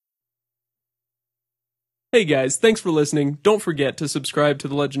Hey guys, thanks for listening. Don't forget to subscribe to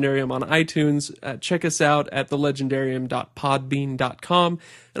The Legendarium on iTunes. Check us out at thelegendarium.podbean.com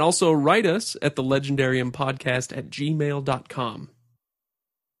and also write us at thelegendariumpodcast@gmail.com.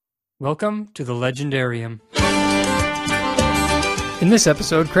 Welcome to The Legendarium. In this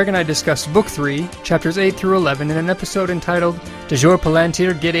episode, Craig and I discussed Book 3, Chapters 8 through 11 in an episode entitled Does Your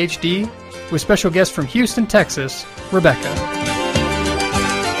Palantir Get HD? With special guest from Houston, Texas, Rebecca.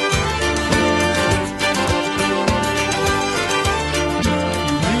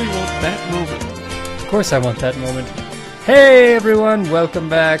 Of course I want that moment. Hey everyone, welcome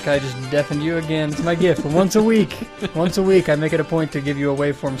back. I just deafened you again. It's my gift. Once a week I make it a point to give you a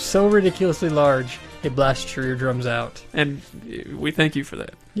waveform so ridiculously large it blasts your eardrums out. And we thank you for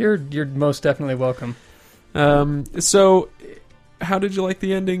that. You're most definitely welcome. So, how did you like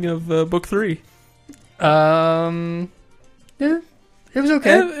the ending of Book 3? Yeah, it was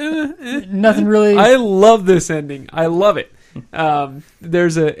okay. Nothing really... I love this ending. I love it. I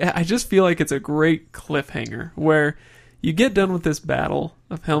just feel like it's a great cliffhanger where you get done with this battle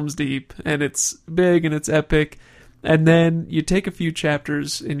of Helm's Deep and it's big and it's epic, and then you take a few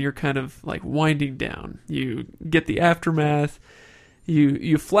chapters and you're kind of like winding down. You get the aftermath,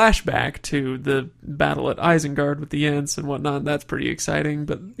 you flash back to the battle at Isengard with the Ents and whatnot. That's pretty exciting,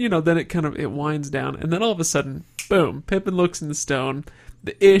 but then it winds down, and then all of a sudden, boom, Pippin looks in the stone,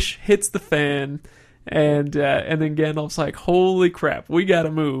 the ish hits the fan. And then Gandalf's like, holy crap, we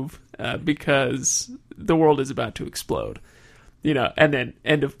gotta move, because the world is about to explode. And then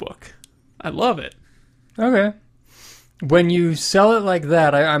end of book. I love it. Okay. When you sell it like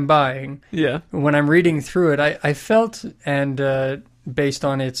that, I'm buying. Yeah. When I'm reading through it, I felt, and based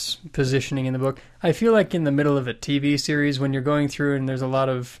on its positioning in the book, I feel like in the middle of a TV series when you're going through and there's a lot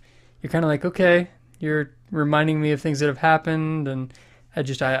of, you're kind of like, okay, you're reminding me of things that have happened, and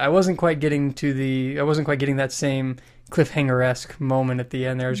I wasn't quite getting that same cliffhanger-esque moment at the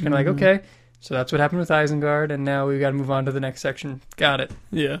end there. I was kind of like, okay, so that's what happened with Isengard, and now we've got to move on to the next section. Got it.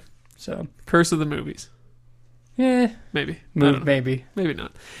 Yeah. So Curse of the movies. Yeah. Maybe. Maybe. Maybe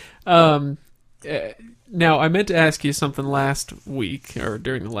not. Now, I meant to ask you something last week, or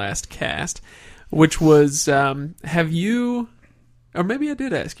during the last cast, which was, have you... Or maybe I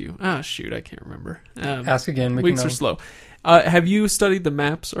did ask you. Ah, shoot, I can't remember. Ask again. Weeks are slow. Have you studied the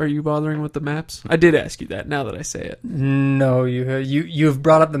maps? Are you bothering with the maps? I did ask you that, now that I say it. No, you've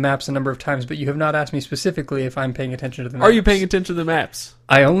brought up the maps a number of times, but you have not asked me specifically if I'm paying attention to the maps. Are you paying attention to the maps?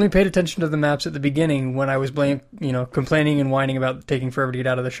 I only paid attention to the maps at the beginning when I was complaining and whining about taking forever to get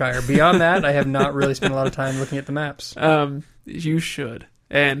out of the Shire. Beyond that, I have not really spent a lot of time looking at the maps. You should.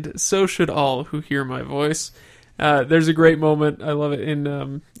 And so should all who hear my voice. There's a great moment, I love it,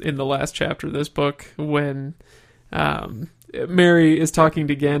 in the last chapter of this book when... Merry is talking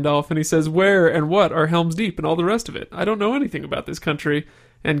to Gandalf, and he says, where and what are Helm's Deep and all the rest of it? I don't know anything about this country.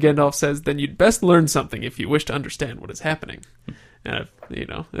 And Gandalf says, then you'd best learn something if you wish to understand what is happening.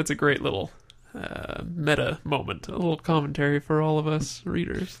 It's a great little meta moment, a little commentary for all of us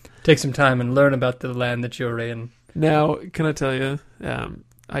readers. Take some time and learn about the land that you're in. Now, can I tell you,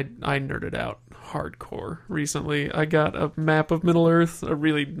 I nerded out hardcore recently. I got a map of Middle-earth, a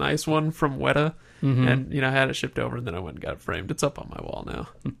really nice one from Weta. Mm-hmm. And, I had it shipped over, and then I went and got it framed. It's up on my wall now.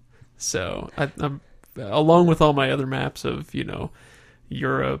 So, I'm along with all my other maps of,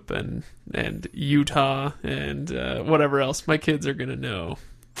 Europe and Utah and whatever else, my kids are going to know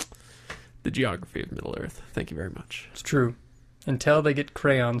the geography of Middle-earth. Thank you very much. It's true. Until they get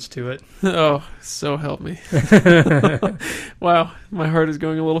crayons to it. Oh, so help me. Wow, my heart is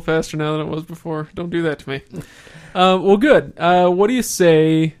going a little faster now than it was before. Don't do that to me. Well, good. What do you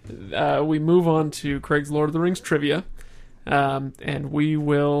say we move on to Craig's Lord of the Rings trivia, and we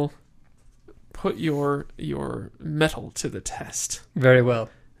will put your mettle to the test. Very well.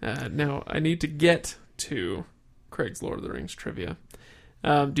 Now, I need to get to Craig's Lord of the Rings trivia.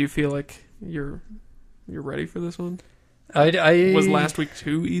 Do you feel like you're ready for this one? Was last week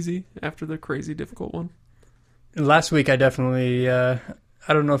too easy after the crazy difficult one? Last week I definitely, I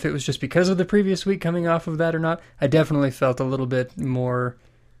don't know if it was just because of the previous week coming off of that or not. I definitely felt a little bit more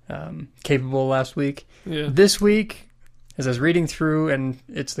capable last week. Yeah. This week, as I was reading through, and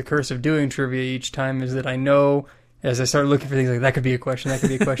it's the curse of doing trivia each time, is that I know, as I started looking for things like, that could be a question,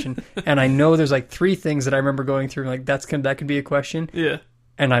 and I know there's like 3 things that I remember going through, like, that could be a question. Yeah.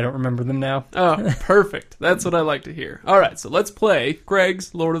 And I don't remember them now. Oh, perfect. That's what I like to hear. All right, so let's play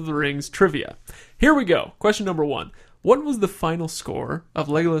Greg's Lord of the Rings trivia. Here we go. Question number 1. What was the final score of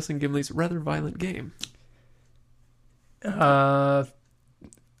Legolas and Gimli's rather violent game? Gimli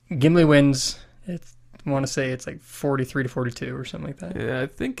wins. It's want to say it's like 43 to 42 or something like that. Yeah, I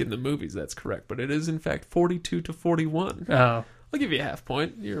think in the movies that's correct, but it is in fact 42 to 41. Oh. I'll give you a half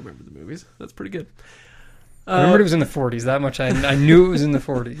point. You remember the movies. That's pretty good. I remember it was in the 40s. That much I knew it was in the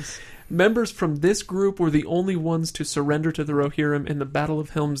 40s. Members from this group were the only ones to surrender to the Rohirrim in the Battle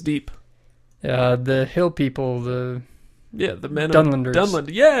of Helm's Deep. The hill people, the men Dunlanders. of Dunland.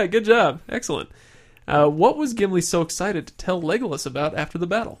 Yeah, good job. Excellent. What was Gimli so excited to tell Legolas about after the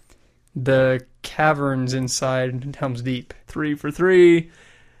battle? The caverns inside Helm's Deep. 3 for 3.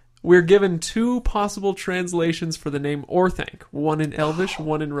 We're given 2 possible translations for the name Orthanc. One in Elvish,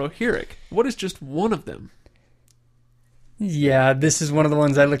 one in Rohirric. What is just one of them? Yeah, this is one of the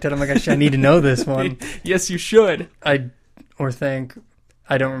ones I looked at. I'm like, I need to know this one. Yes, you should. I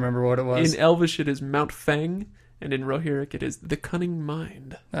don't remember what it was. In Elvish, it is Mount Feng, and in Rohirric, it is the Cunning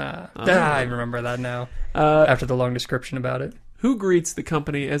Mind. I remember that now. After the long description about it. Who greets the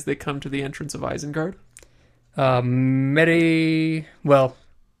company as they come to the entrance of Isengard?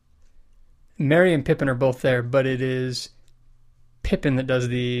 Merry and Pippin are both there, but it is Pippin that does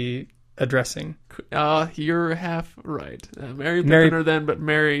the addressing. You're half right. Merry and Pippin are then, but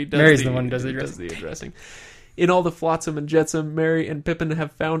Mary's the one who does the addressing. In all the Flotsam and Jetsam, Merry and Pippin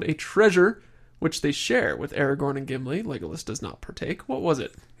have found a treasure, which they share with Aragorn and Gimli. Legolas does not partake. What was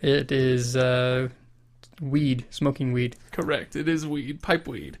it? It is weed, smoking weed. Correct. It is weed, pipe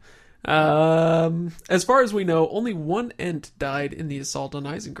weed. As far as we know, only one Ent died in the assault on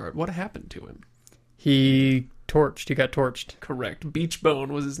Isengard. What happened to him? He got torched. Correct. Beachbone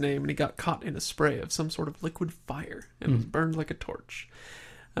was his name, and he got caught in a spray of some sort of liquid fire and was burned like a torch.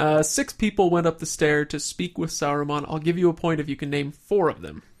 6 people went up the stair to speak with Saruman. I'll give you a point if you can name 4 of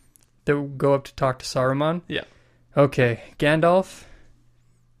them. They'll go up to talk to Saruman? Yeah. Okay. Gandalf,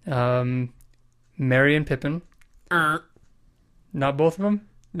 Merry and Pippin. Not both of them?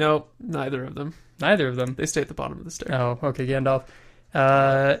 No, neither of them. Neither of them? They stay at the bottom of the stair. Oh, okay. Gandalf.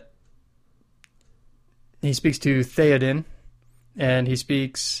 He speaks to Theoden, and he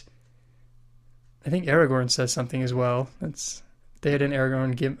speaks... I think Aragorn says something as well. That's Theoden,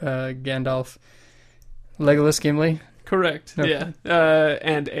 Aragorn, Gandalf, Legolas, Gimli. Correct. Okay. Yeah.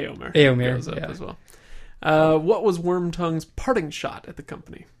 And Éomer. Éomer goes up as well. What was Wormtongue's parting shot at the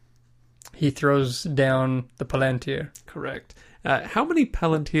company? He throws down the Palantir. Correct. How many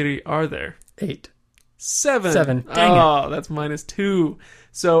Palantiri are there? 8. 7. 7. Dang it. That's -2.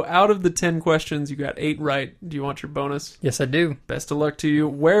 So out of the 10 questions, you got 8 right. Do you want your bonus? Yes, I do. Best of luck to you.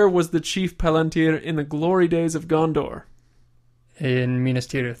 Where was the chief Palantir in the glory days of Gondor? In Minas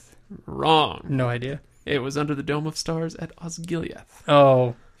Tirith. Wrong. No idea. It was under the Dome of Stars at Osgiliath.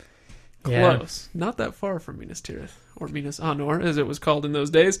 Oh. Close. Yeah. Not that far from Minas Tirith. Or Minas Anor, as it was called in those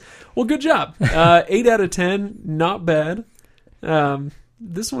days. Well, good job. 8 out of 10. Not bad.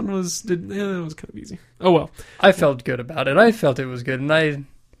 This one was kind of easy. Oh, well. I felt good about it. I felt it was good, and I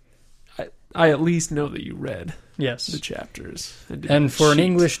at least know that you read yes the chapters. And for an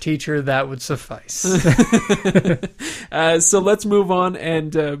English teacher, that would suffice. So let's move on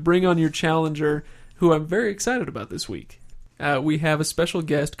and bring on your challenger, who I'm very excited about this week. We have a special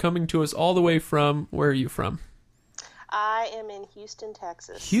guest coming to us all the way from... Where are you from? I am in Houston,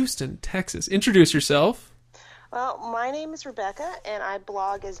 Texas. Houston, Texas. Introduce yourself. Well, my name is Rebecca, and I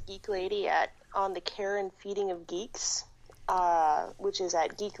blog as Geeklady on the Care and Feeding of Geeks, which is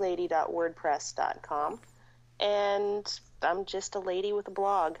at geeklady.wordpress.com. And I'm just a lady with a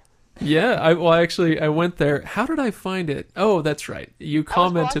blog. Yeah, I went there. How did I find it? Oh, that's right. You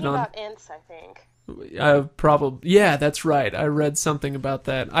commented on about Ents, I think. Probably. Yeah, that's right. I read something about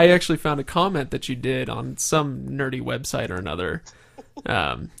that. I actually found a comment that you did on some nerdy website or another.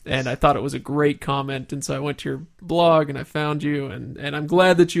 And I thought it was a great comment, and so I went to your blog and I found you, and I'm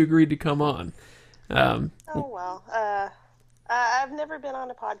glad that you agreed to come on. I've never been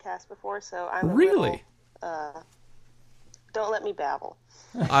on a podcast before, so I'm really. Don't let me babble.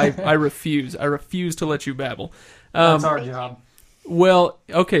 I refuse. I refuse to let you babble. That's our job. Well,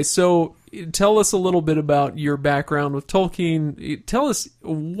 okay, so tell us a little bit about your background with Tolkien. Tell us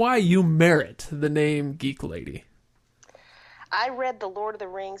why you merit the name Geeklady. I read The Lord of the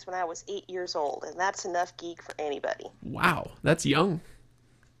Rings when I was 8 years old, and that's enough geek for anybody. Wow, that's young.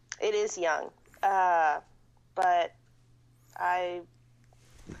 It is young. But I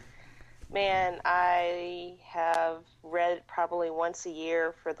have read probably once a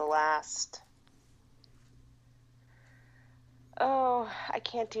year for the last... I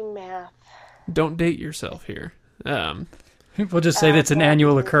can't do math. Don't date yourself here. We'll just say that's an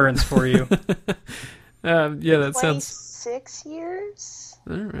annual occurrence for you. Yeah, that sounds... 6 years?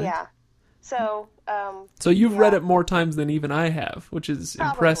 All right. Yeah. So, so you've read it more times than even I have, which is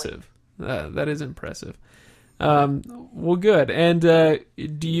probably impressive. That is impressive. Well, good. And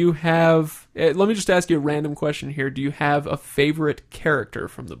do you have... let me just ask you a random question here. Do you have a favorite character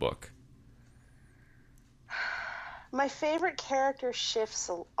from the book? My favorite character shifts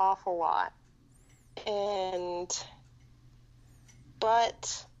an awful lot.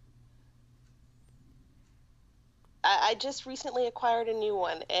 But I just recently acquired a new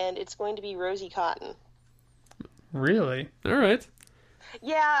one, and it's going to be Rosie Cotton. Really? All right.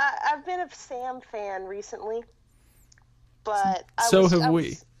 Yeah, I've been a Sam fan recently, but I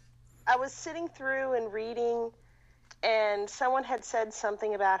was sitting through and reading, and someone had said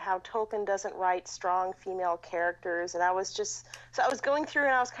something about how Tolkien doesn't write strong female characters, and I was going through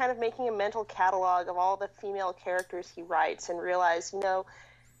and I was kind of making a mental catalog of all the female characters he writes, and realized,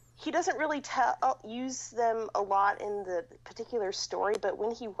 he doesn't really use them a lot in the particular story, but when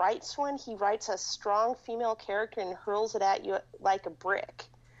he writes one, he writes a strong female character and hurls it at you like a brick.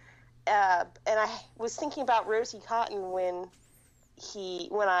 And I was thinking about Rosie Cotton when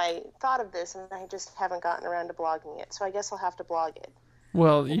I thought of this, and I just haven't gotten around to blogging it. So I guess I'll have to blog it.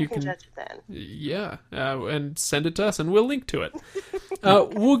 Well, you can judge it then. Yeah, and send it to us, and we'll link to it.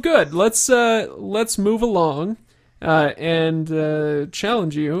 Well, good. Let's move along. And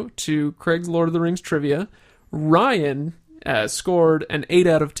challenge you to Craig's Lord of the Rings trivia. Ryan scored an 8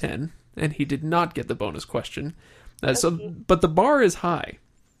 out of 10, and he did not get the bonus question. But the bar is high.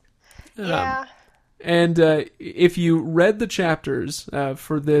 Yeah. And if you read the chapters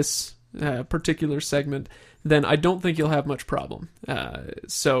for this particular segment, then I don't think you'll have much problem.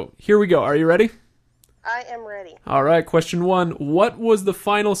 So here we go. Are you ready? I am ready. All right, question 1. What was the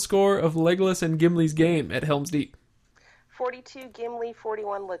final score of Legolas and Gimli's game at Helm's Deep? 42 Gimli,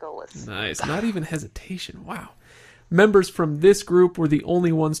 41 Legolas. Nice. Not even hesitation. Wow. Members from this group were the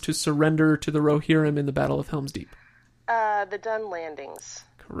only ones to surrender to the Rohirrim in the Battle of Helm's Deep. The Dun Landings.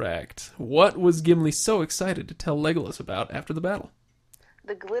 Correct. What was Gimli so excited to tell Legolas about after the battle?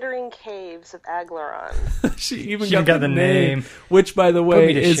 The Glittering Caves of Aglaron. She even got the name. Which, by the Put way,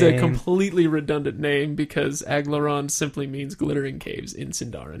 me to is shame. a completely redundant name because Aglaron simply means glittering caves in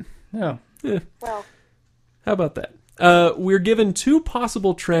Sindarin. No. Well, How about that? We're given 2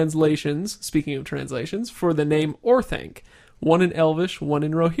 possible translations, speaking of translations, for the name Orthanc. One in Elvish, one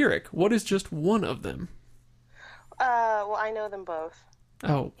in Rohirric. What is just one of them? well, I know them both.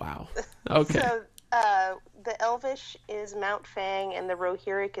 Oh, wow. Okay. So, the Elvish is Mount Fang, and the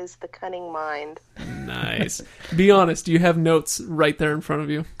Rohirric is the Cunning Mind. Nice. Be honest, do you have notes right there in front of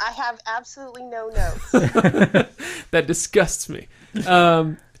you? I have absolutely no notes. That disgusts me.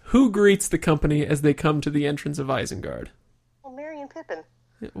 Who greets the company as they come to the entrance of Isengard? Well, Merry and Pippin.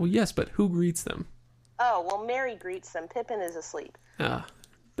 Well, yes, but who greets them? Oh, well, Merry greets them. Pippin is asleep. Ah,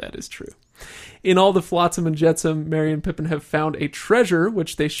 that is true. In all the Flotsam and Jetsam, Merry and Pippin have found a treasure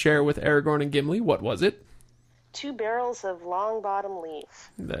which they share with Aragorn and Gimli. What was it? 2 barrels of long bottom leaf.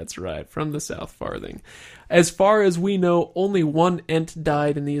 That's right, from the South Farthing. As far as we know, only one Ent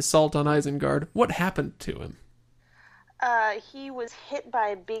died in the assault on Isengard. What happened to him? He was hit by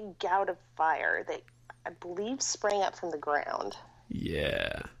a big gout of fire that I believe sprang up from the ground.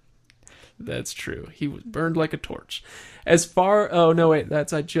 Yeah, that's true. He was burned like a torch. I just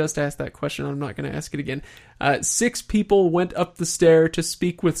asked that question. I'm not going to ask it again. 6 people went up the stair to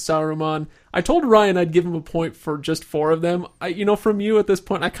speak with Saruman. I told Ryan I'd give him a point for just 4 of them. From you at this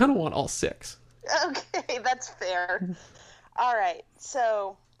point, I kind of want all 6. Okay, that's fair. All right,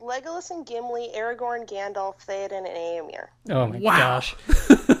 so Legolas and Gimli, Aragorn, Gandalf, Theoden, and Éomer. Oh my gosh.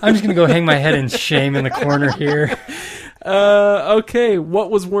 I'm just going to go hang my head in shame in the corner here. Okay, what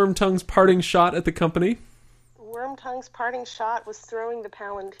was Wormtongue's parting shot at the company? Wormtongue's parting shot was throwing the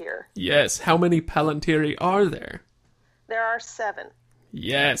Palantir. Yes, how many Palantiri are there? There are 7.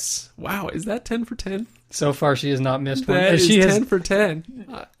 Yes. Wow, is that 10 for 10? So far, she has not missed one. That is 10 for 10.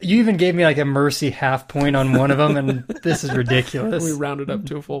 You even gave me like a mercy half point on one of them, and this is ridiculous. We rounded up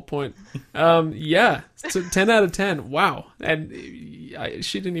to a full point. Yeah, so 10 out of 10. Wow. And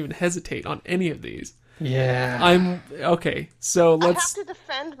she didn't even hesitate on any of these. Yeah. Okay, so let's... I have to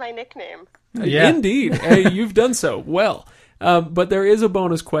defend my nickname. Yeah. Indeed. Hey, you've done so well. But there is a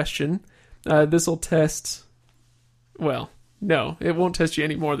bonus question. This will test... Well... No, it won't test you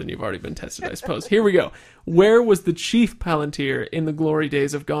any more than you've already been tested, I suppose. Here we go. Where was the chief Palantir in the glory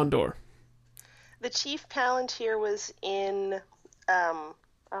days of Gondor? The chief Palantir was in,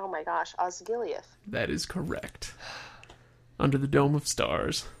 Osgiliath. That is correct. Under the Dome of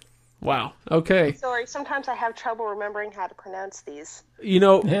Stars. Wow. Okay. Sorry, sometimes I have trouble remembering how to pronounce these.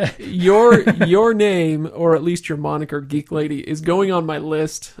 Your name, or at least your moniker, Geeklady, is going on my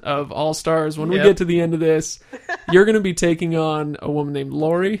list of all-stars. When we get to the end of this, you're going to be taking on a woman named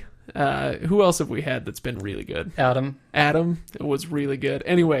Lori, Who else have we had that's been really good? Adam was really good.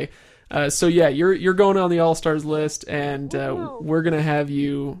 Anyway, so yeah, you're going on the All-Stars list, and we're going to have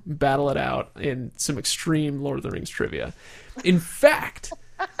you battle it out in some extreme Lord of the Rings trivia. In fact,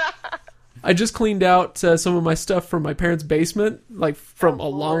 I just cleaned out some of my stuff from my parents' basement, like from a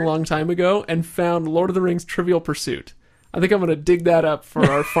long time ago, and found Lord of the Rings Trivial Pursuit. I think I'm going to dig that up for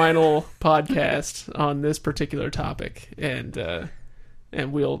our final podcast on this particular topic, and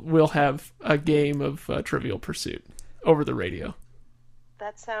we'll have a game of Trivial Pursuit over the radio.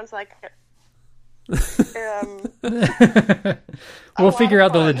 That sounds like we'll figure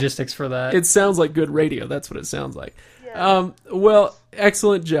out the logistics for that. It sounds like good radio. That's what it sounds like. Yeah. Well,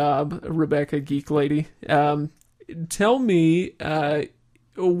 excellent job, Rebecca Geeklady. Tell me,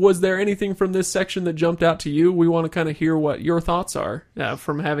 was there anything from this section that jumped out to you? We want to kind of hear what your thoughts are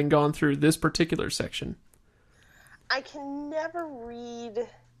from having gone through this particular section. I can never read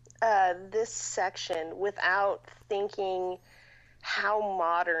this section without thinking how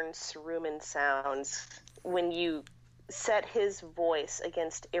modern Saruman sounds when you set his voice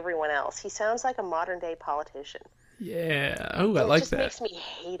against everyone else. He sounds like a modern-day politician. Yeah. Oh, I like that. It just makes me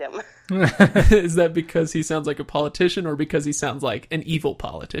hate him. Is that because he sounds like a politician or because he sounds like an evil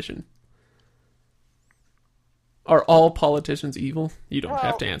politician? Are all politicians evil? You don't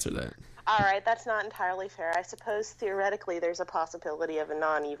have to answer that. All right, that's not entirely fair. I suppose theoretically there's a possibility of a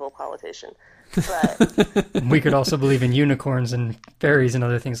non-evil politician. But we could also believe in unicorns and fairies and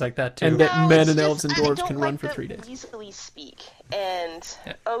other things like that, too. And that men and elves and dwarves can run for 3 days. Easily speak, and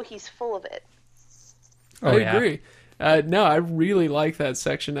he's full of it. I agree. No, I really like that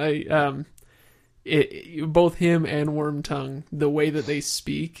section. Both him and Wormtongue, the way that they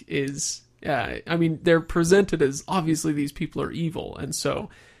speak is, they're presented as obviously these people are evil, and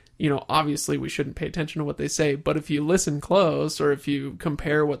so, obviously we shouldn't pay attention to what they say, but if you listen close, or if you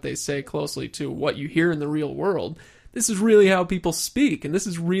compare what they say closely to what you hear in the real world, this is really how people speak, and this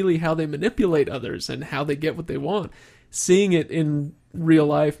is really how they manipulate others, and how they get what they want. Seeing it in real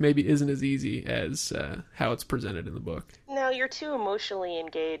life maybe isn't as easy as how it's presented in the book. No, you're too emotionally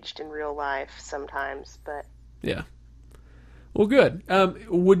engaged in real life sometimes, but... Yeah. Well, good.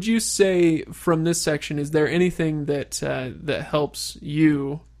 Would you say from this section, is there anything that helps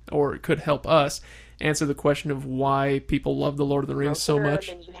you, or could help us, answer the question of why people love the Lord of the Rings so much?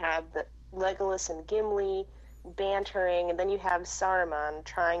 And you have the Legolas and Gimli bantering, and then you have Saruman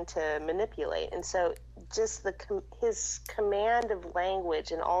trying to manipulate, and so just his command of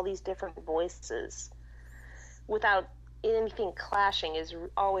language and all these different voices without anything clashing is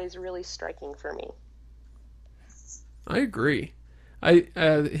always really striking for me. I agree.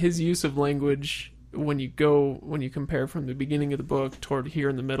 His use of language, when you compare from the beginning of the book toward here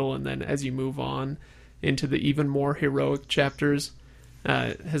in the middle, and then as you move on into the even more heroic chapters,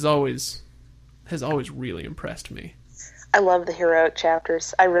 has always really impressed me. I love the heroic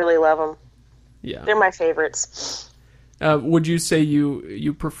chapters. I really love them. Yeah, they're my favorites. Would you say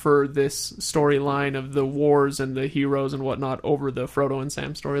you prefer this storyline of the wars and the heroes and whatnot over the Frodo and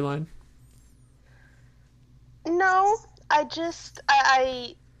Sam storyline? No, I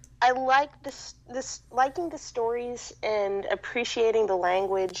like this liking the stories and appreciating the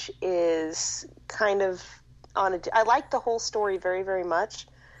language is kind of I like the whole story very, very much,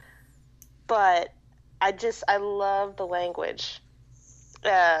 but I love the language.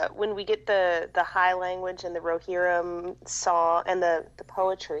 When we get the high language and the Rohirrim song and the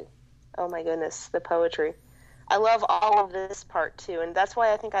poetry, oh my goodness, the poetry. I love all of this part too, and that's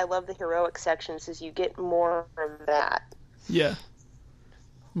why I think I love the heroic sections, is you get more of that. Yeah.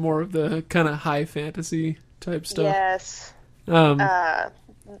 More of the kind of high fantasy type stuff. Yes. I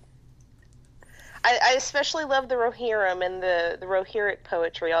especially love the Rohirrim and the Rohirric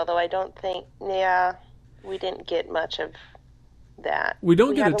poetry, although I don't think, we didn't get much of that. We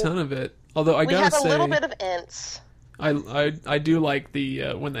don't get a ton of it, although I gotta say... We had a little bit of Ents. I do like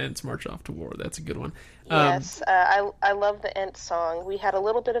the when the Ents march off to war. That's a good one. Yes, I love the Ents song. We had a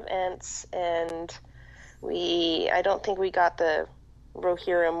little bit of Ents, and I don't think we got the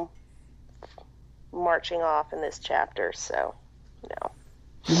Rohirrim marching off in this chapter, so no.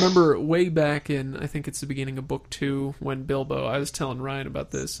 Remember way back in, I think it's the beginning of book 2, when Bilbo, I was telling Ryan about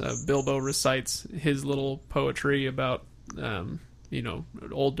this, Bilbo recites his little poetry about,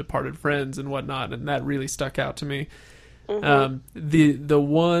 old departed friends and whatnot, and that really stuck out to me. Mm-hmm. The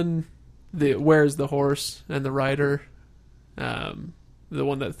one, where's the horse and the rider, the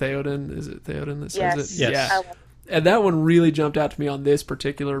one that Theoden, is it Theoden that says it? Yes. Yeah. And that one really jumped out to me on this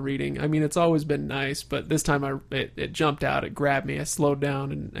particular reading. I mean, it's always been nice, but this time it jumped out. It grabbed me. I slowed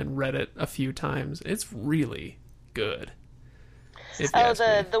down and read it a few times. It's really good. If you ask me.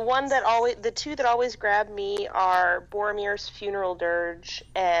 The two that always grab me are Boromir's Funeral Dirge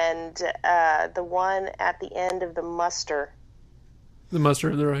and the one at the end of the Muster. The Muster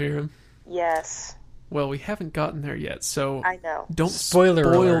of the Rohirrim. Yes. Well, we haven't gotten there yet, so I know. Don't Spoiler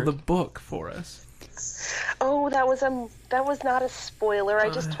spoil alert. the book for us. Oh, that was not a spoiler. I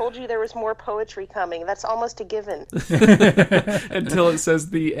just told you there was more poetry coming. That's almost a given. Until it says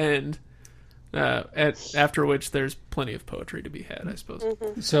the end. After which there's plenty of poetry to be had, I suppose.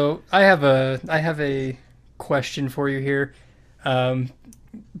 Mm-hmm. So I have a question for you here.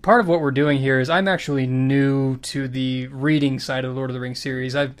 Part of what we're doing here is I'm actually new to the reading side of the Lord of the Rings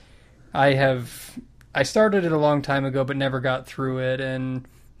series. I started it a long time ago, but never got through it, and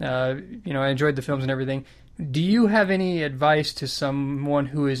I enjoyed the films and everything. Do you have any advice to someone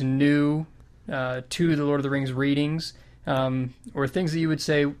who is new to the Lord of the Rings readings, or things that you would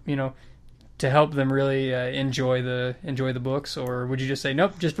say, to help them really enjoy the books, or would you just say,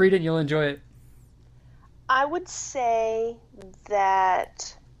 nope, just read it and you'll enjoy it? I would say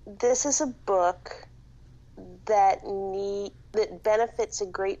that this is a book that benefits a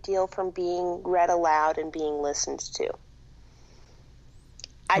great deal from being read aloud and being listened to.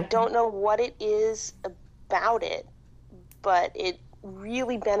 I don't know what it is about it, but it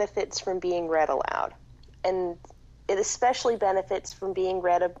really benefits from being read aloud. And it especially benefits from being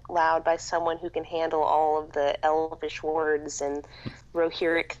read aloud by someone who can handle all of the elvish words and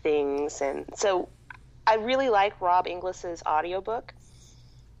Rohirric things. And so I really like Rob Inglis's audiobook.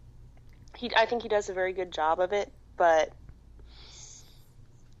 I think he does a very good job of it, but...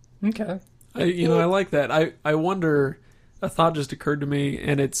 Okay. I like that. I wonder, a thought just occurred to me,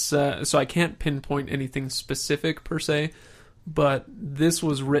 and it's, so I can't pinpoint anything specific per se, but this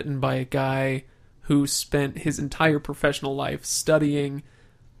was written by a guy who spent his entire professional life studying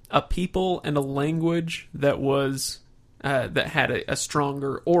a people and a language that was that had a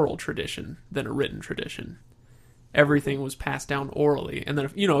stronger oral tradition than a written tradition. Everything was passed down orally, and then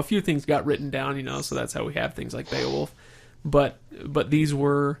a few things got written down, so that's how we have things like Beowulf. But these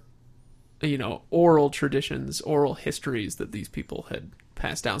were, oral traditions, oral histories that these people had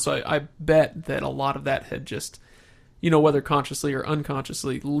passed down. So I bet that a lot of that had just, whether consciously or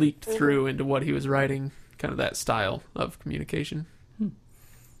unconsciously, leaked through into what he was writing, kind of that style of communication.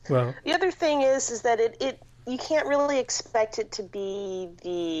 Well, the other thing is that it you can't really expect it to be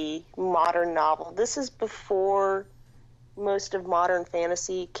the modern novel. This is before most of modern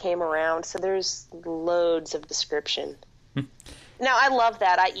fantasy came around, so there's loads of description. Now, I love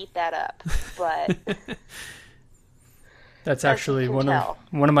that. I eat that up, but... That's actually one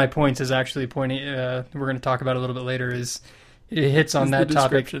of my points is actually pointing, we're going to talk about a little bit later, is it hits on that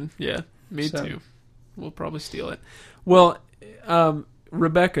topic. Yeah, me too. We'll probably steal it. Well,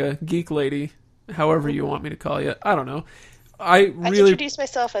 Rebecca, Geeklady, however you want me to call you, I don't know. I introduce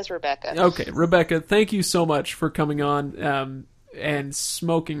myself as Rebecca. Okay, Rebecca, thank you so much for coming on and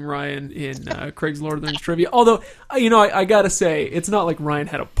smoking Ryan in Craig's Lord of the Rings Trivia. Although, I gotta say, it's not like Ryan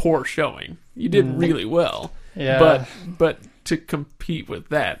had a poor showing. You did really well. Yeah. But to compete with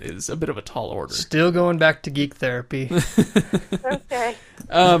that is a bit of a tall order. Still going back to geek therapy. Okay.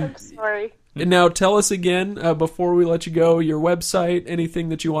 I'm sorry. And now tell us again, before we let you go, your website, anything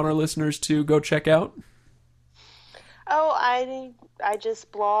that you want our listeners to go check out. Oh, I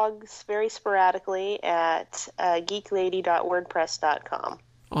just blog very sporadically at geeklady.wordpress.com.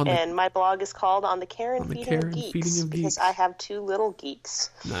 And my blog is called On the Care and Feeding of Geeks, because I have two little geeks.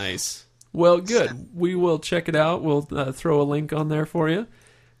 Nice. Well, good. We will check it out. We'll throw a link on there for you.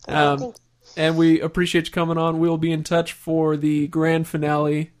 And we appreciate you coming on. We'll be in touch for the grand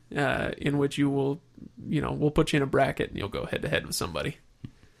finale, in which you will, we'll put you in a bracket and you'll go head to head with somebody.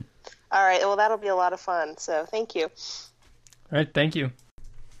 All right. Well, that'll be a lot of fun. So thank you. All right. Thank you.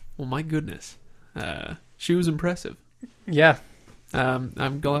 Well, my goodness. She was impressive. Yeah.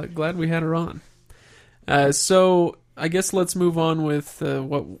 I'm glad we had her on. So I guess let's move on with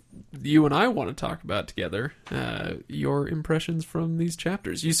what you and I want to talk about together. Your impressions from these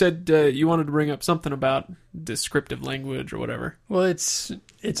chapters. You said you wanted to bring up something about descriptive language or whatever. Well, it's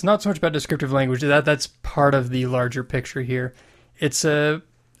not so much about descriptive language. That's part of the larger picture here.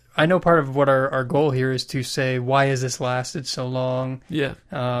 I know part of what our goal here is to say, why has this lasted so long? Yeah.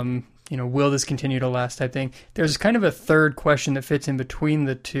 Will this continue to last type thing? There's kind of a third question that fits in between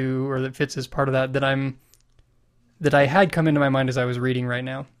the two, or that fits as part of that that I had come into my mind as I was reading right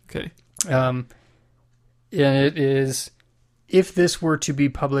now. Okay. And it is, if this were to be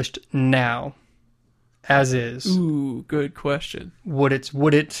published now, as is, Ooh, good question. would it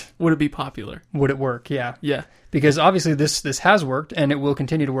Would it be popular? work? Yeah. Yeah. Because obviously this has worked, and it will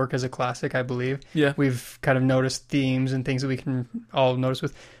continue to work as a classic, I believe. Yeah. We've kind of noticed themes and things that we can all notice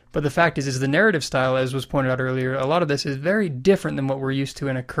with. But the fact is the narrative style, as was pointed out earlier, a lot of this is very different than what we're used to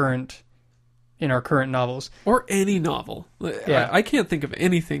in our current novels. Or any novel. Yeah. I can't think of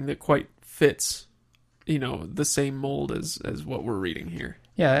anything that quite fits, the same mold as what we're reading here.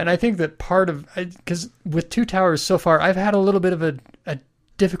 Yeah, and I think that because with Two Towers so far, I've had a little bit of a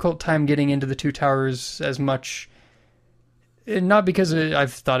difficult time getting into the Two Towers as much. Not because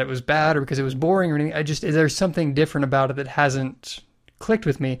I've thought it was bad or because it was boring or anything. There's something different about it that hasn't clicked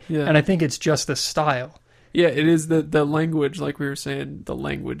with me. Yeah. And I think it's just the style. Yeah, it is the language, like we were saying, the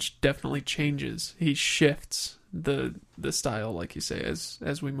language definitely changes. He shifts the style, like you say,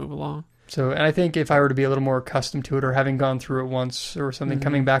 as we move along. So, and I think if I were to be a little more accustomed to it, or having gone through it once or something,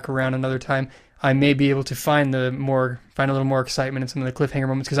 coming back around another time, I may be able to find a little more excitement in some of the cliffhanger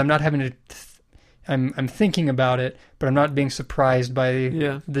moments, because I'm not having to. I'm thinking about it, but I'm not being surprised by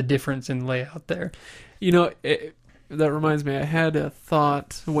the difference in layout there. That reminds me, I had a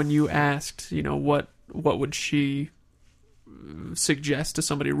thought when you asked, what would she suggest to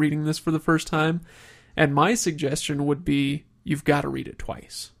somebody reading this for the first time, and my suggestion would be, you've got to read it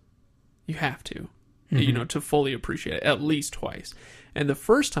twice. You have to, to fully appreciate it, at least twice. And the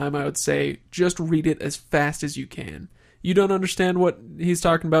first time, I would say, just read it as fast as you can. You don't understand what he's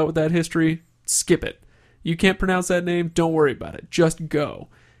talking about with that history? Skip it. You can't pronounce that name? Don't worry about it. Just go.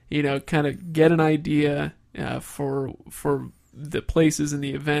 Kind of get an idea for the places and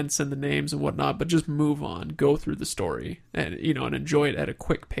the events and the names and whatnot, but just move on. Go through the story and enjoy it at a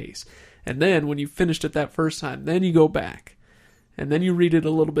quick pace. And then when you finished it that first time, then you go back. And then you read it a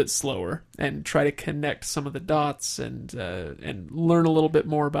little bit slower and try to connect some of the dots and learn a little bit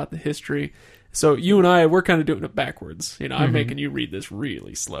more about the history. So you and we're kind of doing it backwards. I'm making you read this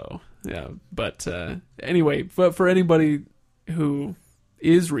really slow. Yeah, but anyway, but for anybody who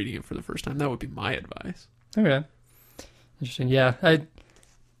is reading it for the first time, that would be my advice. Okay, interesting. Yeah,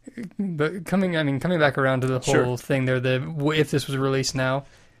 but coming back around to the whole thing there. If this was released now,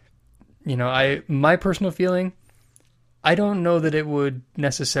 my personal feeling, I don't know that it would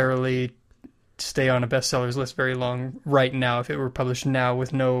necessarily stay on a bestsellers list very long right now if it were published now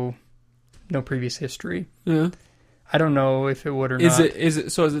with no previous history. Yeah. I don't know if it would or not. Is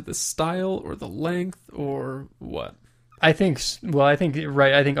it the style or the length or what? I think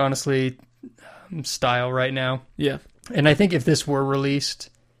honestly, style right now. Yeah. And I think if this were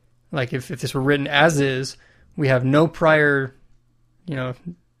released, like if this were written as is, we have no prior,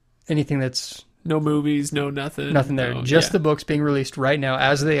 anything that's... No movies, no nothing. Nothing there. Just the books being released right now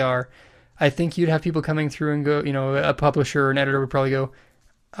as they are. I think you'd have people coming through and go, a publisher or an editor would probably go,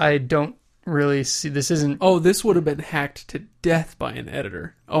 I don't really see, this isn't... Oh, this would have been hacked to death by an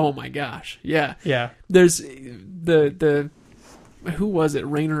editor. Oh my gosh. Yeah. Yeah. There's the who was it?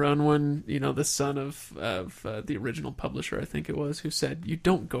 Rainer Unwin, the son of the original publisher, I think it was, who said, you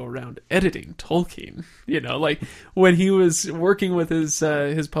don't go around editing Tolkien. Like when he was working with his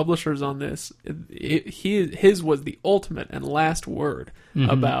publishers on this, his was the ultimate and last word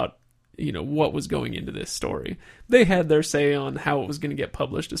about, what was going into this story. They had their say on how it was going to get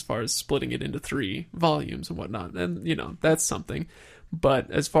published as far as splitting it into 3 volumes and whatnot. And, that's something. But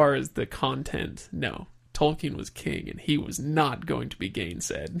as far as the content, no. Tolkien was king, and he was not going to be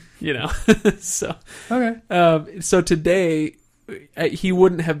gainsaid, So, okay. So today, he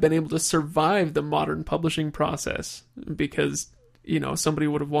wouldn't have been able to survive the modern publishing process because, somebody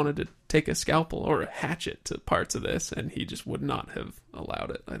would have wanted to take a scalpel or a hatchet to parts of this, and he just would not have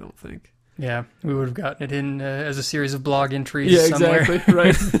allowed it, I don't think. Yeah, we would have gotten it in as a series of blog entries somewhere. Yeah, exactly,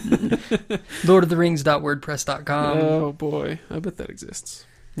 right. LordofTheRings.wordpress.com. Oh, boy. I bet that exists.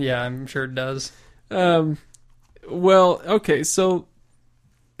 Yeah, I'm sure it does. Well, okay, so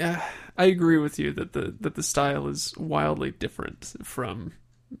I agree with you that the style is wildly different from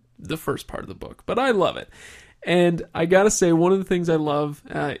the first part of the book, but I love it. And I gotta say, one of the things I love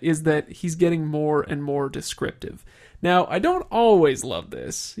is that he's getting more and more descriptive. Now, I don't always love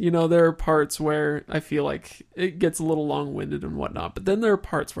this. There are parts where I feel like it gets a little long-winded and whatnot, but then there are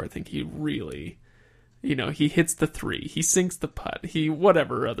parts where I think he really... he hits the 3, he sinks the putt,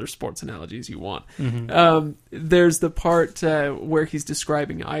 whatever other sports analogies you want. There's the part where he's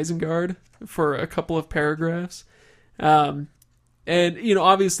describing Isengard for a couple of paragraphs. And,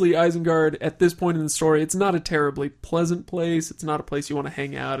 obviously Isengard, at this point in the story, it's not a terribly pleasant place. It's not a place you want to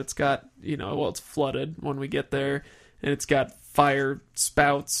hang out. It's got, it's flooded when we get there, and it's got fire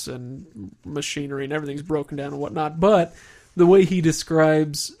spouts and machinery, and everything's broken down and whatnot. But the way he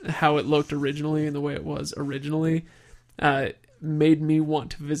describes how it looked originally and the way it was originally made me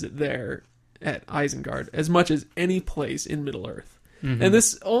want to visit there at Isengard as much as any place in Middle-earth. Mm-hmm. And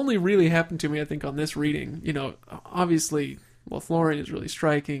this only really happened to me, I think, on this reading. You know, obviously, Lothlorien is really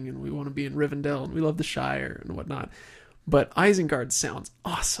striking, and we want to be in Rivendell, and we love the Shire and whatnot. But Isengard sounds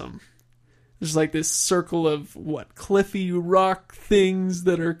awesome. There's like this circle of, cliffy rock things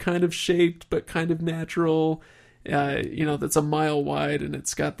that are kind of shaped, but kind of natural. That's a mile wide, and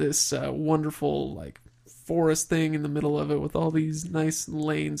it's got this wonderful, like, forest thing in the middle of it with all these nice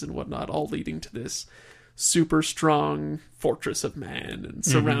lanes and whatnot, all leading to this super strong fortress of man and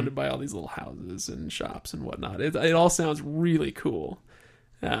surrounded by all these little houses and shops and whatnot. It all sounds really cool.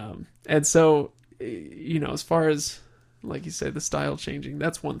 And so, as far as, like you said, the style changing,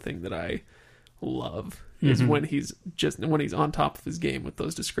 that's one thing that I love is when he's on top of his game with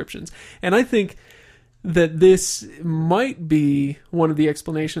those descriptions. And I think that this might be one of the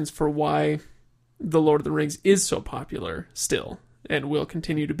explanations for why The Lord of the Rings is so popular still and will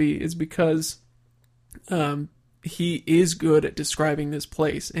continue to be, is because he is good at describing this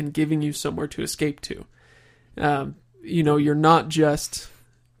place and giving you somewhere to escape to. You're not just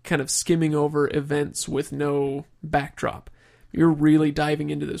kind of skimming over events with no backdrop. You're really diving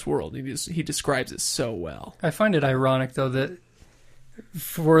into this world. He describes it so well. I find it ironic, though, that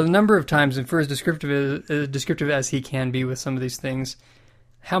for the number of times, and for as descriptive as he can be with some of these things,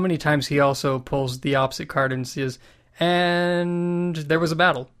 how many times he also pulls the opposite card and says, and there was a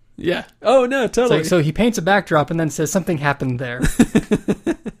battle. Yeah. Oh, no, totally. So he paints a backdrop and then says something happened there.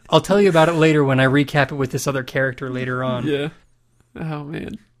 I'll tell you about it later when I recap it with this other character later on. Yeah. Oh,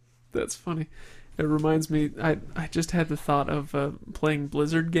 man. That's funny. It reminds me, I just had the thought of playing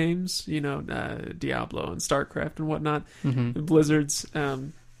Blizzard games, Diablo and StarCraft and whatnot. Mm-hmm. Blizzard's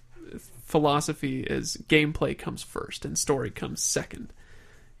philosophy is gameplay comes first and story comes second.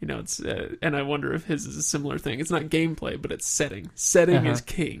 It's and I wonder if his is a similar thing. It's not gameplay, but it's setting. Setting is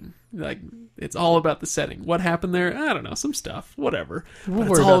king. Like, it's all about the setting. What happened there? I don't know, some stuff, whatever. But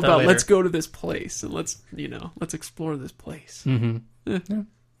it's all about let's go to this place and let's explore this place. Mm-hmm. Yeah.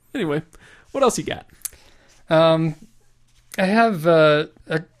 Anyway, what else you got? I have a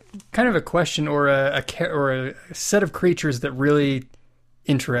kind of a question or a set of creatures that really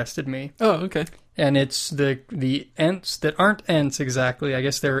interested me. Oh, okay. And it's the Ents that aren't Ents exactly. I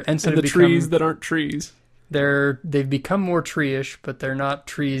guess they're Ents and that the trees that aren't trees. They've become more tree-ish, but they're not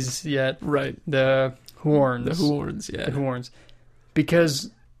trees yet. Right. The Huorns. The Huorns, yeah. The Huorns.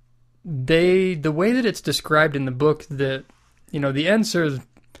 Because the way that it's described in the book, that the Ents are,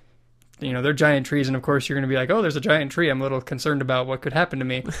 they're giant trees, and of course you're going to be like, oh, there's a giant tree. I'm a little concerned about what could happen to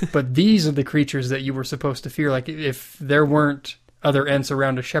me. But these are the creatures that you were supposed to fear. Like, if there weren't other Ents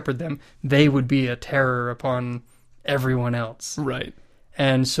around to shepherd them, they would be a terror upon everyone else. Right.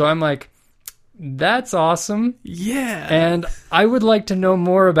 And so I'm like, that's awesome. Yeah. And I would like to know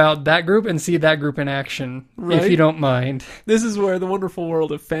more about that group and see that group in action, if you don't mind. This is where the wonderful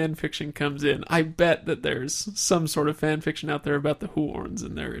world of fan fiction comes in. I bet that there's some sort of fan fiction out there about the Huorns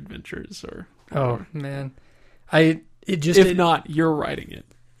and their adventures. Oh, man. If not, you're writing it.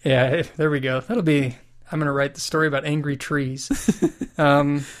 Yeah, there we go. I'm going to write the story about angry trees.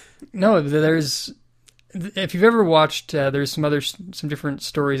 No, if you've ever watched, there's some different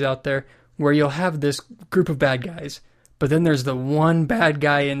stories out there where you'll have this group of bad guys, but then there's the one bad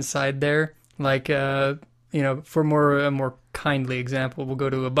guy inside there. Like, for a more kindly example, we'll go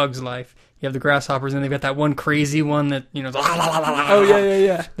to A Bug's Life. You have the grasshoppers, and they've got that one crazy one that, oh,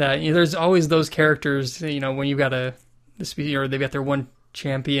 yeah. That, there's always those characters, when you've got they've got their one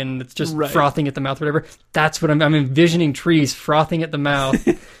champion that's just frothing at the mouth or whatever. That's what I'm envisioning, trees frothing at the mouth,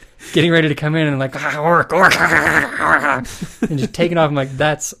 getting ready to come in and like, orc, and just taking off. I'm like,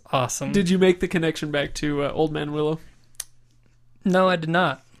 that's awesome. Did you make the connection back to Old Man Willow? No, I did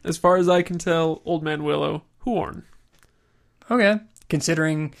not. As far as I can tell, Old Man Willow, Huorn. Okay.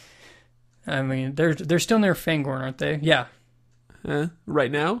 Considering, they're still near Fangorn, aren't they? Yeah.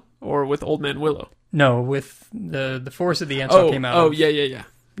 Right now? Or with Old Man Willow? No, with the Forest of the Ents came out. Oh, of. yeah.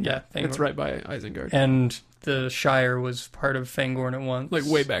 Yeah, It's right by Isengard. And the Shire was part of Fangorn at once. Like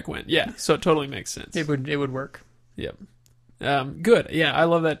way back when. Yeah, so it totally makes sense. It would work. Yep. Good. Yeah, I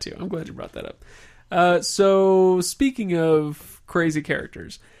love that too. I'm glad you brought that up. So, speaking of crazy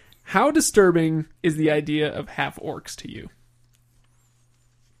characters, how disturbing is the idea of half-orcs to you?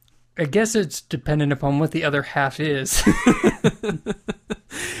 I guess it's dependent upon what the other half is.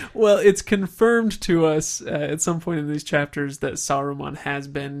 Well, it's confirmed to us at some point in these chapters that Saruman has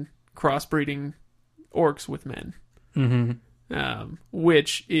been crossbreeding orcs with men. Mm-hmm.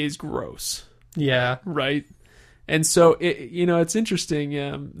 Which is gross. Yeah. Right? And so, it's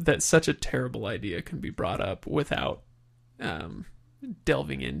interesting that such a terrible idea can be brought up without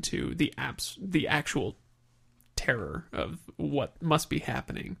delving into the actual terror of what must be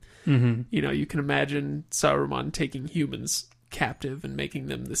happening. Mm-hmm. You can imagine Saruman taking humans captive and making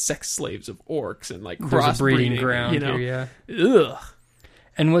them the sex slaves of orcs and like There's a breeding crossbreeding. ground here, yeah. Ugh.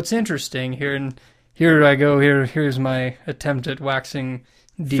 And what's interesting here, and here I go. Here's my attempt at waxing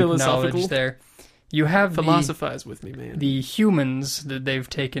deep knowledge. There, you have philosophize with me, man. The humans that they've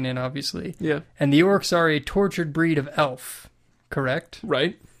taken in, obviously. Yeah. And the orcs are a tortured breed of elf, correct?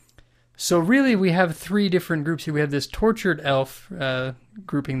 Right. So really, we have three different groups here. We have this tortured elf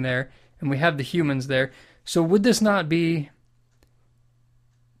grouping there, and we have the humans there. So would this not be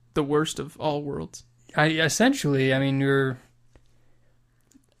the worst of all worlds? Essentially, I mean,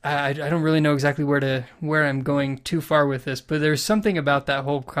 I don't really know exactly where I'm going too far with this, but there's something about that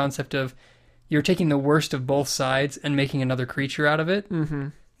whole concept of you're taking the worst of both sides and making another creature out of it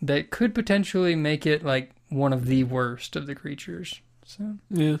that could potentially make it like one of the worst of the creatures. So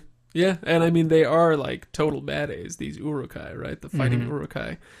yeah, and I mean they are like total badass, these Urukai, right? The fighting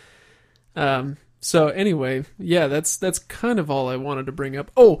Urukai. So anyway, yeah, that's kind of all I wanted to bring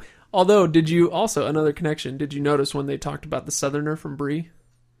up. Oh, although did you also another connection? Did you notice when they talked about the Southerner from Bree?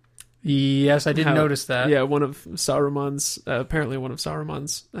 Yes, I did notice that. Yeah, one of Saruman's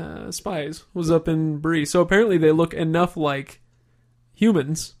spies was up in Bree. So apparently they look enough like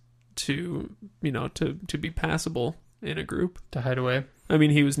humans to be passable in a group. To hide away. I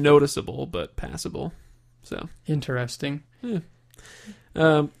mean, he was noticeable but passable. So interesting. Yeah.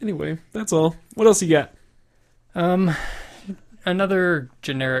 Anyway, that's all. What else you got? Another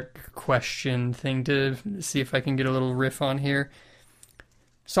generic question thing to see if I can get a little riff on here.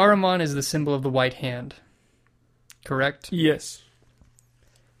 Saruman is the symbol of the white hand, correct? Yes.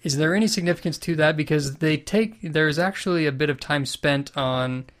 Is there any significance to that? Because there's actually a bit of time spent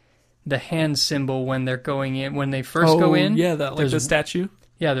on the hand symbol when they're going in, when they first go in. Yeah, that like the statue.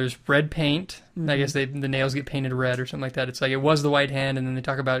 Yeah, there's red paint. I guess the nails get painted red or something like that. It's like it was the white hand, and then they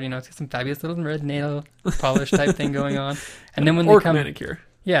talk about it's got some fabulous little red nail polish type thing going on. And then when they come manicure.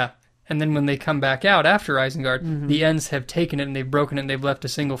 Yeah. And then when they come back out after Isengard, the Ents have taken it and they've broken it and they've left a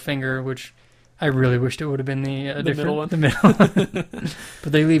single finger, which I really wished it would have been the middle one. The middle.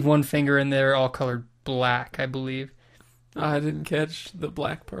 But they leave one finger and they're all colored black, I believe. I didn't catch the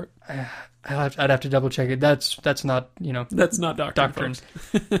black part. I'd have to double check it. That's not that's not doctrine.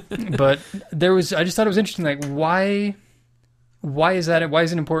 But I just thought it was interesting. Like why is that? Why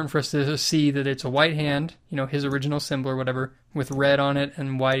is it important for us to see that it's a white hand, his original symbol or whatever, with red on it,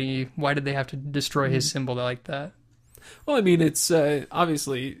 and why did they have to destroy his symbol like that? Well, I mean, it's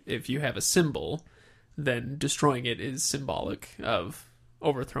obviously if you have a symbol, then destroying it is symbolic of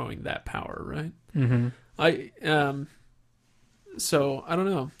overthrowing that power, right? Mm-hmm. So I don't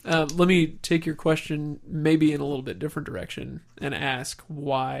know. Let me take your question maybe in a little bit different direction and ask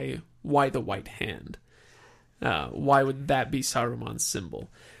why the white hand? Why would that be Saruman's symbol?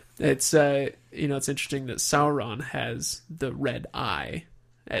 It's it's interesting that Sauron has the red eye,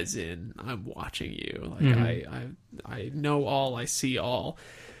 as in I'm watching you. Like I know all, I see all.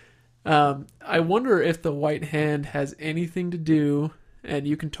 I wonder if the white hand has anything to do, and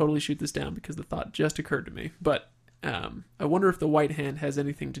you can totally shoot this down because the thought just occurred to me. But I wonder if the white hand has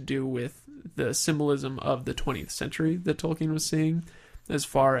anything to do with the symbolism of the 20th century that Tolkien was seeing, as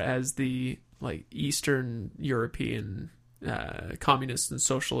far as the like Eastern European communists and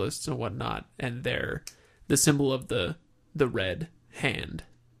socialists and whatnot, and the symbol of the red hand.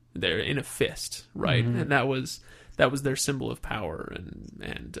 They're in a fist, right? Mm-hmm. And that was their symbol of power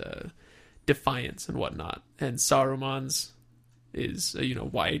and defiance and whatnot. And Saruman's is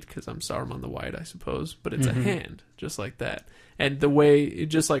white because I'm Saruman the White, I suppose, but it's a hand just like that. And the way,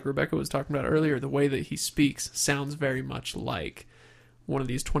 just like Rebecca was talking about earlier, the way that he speaks sounds very much like one of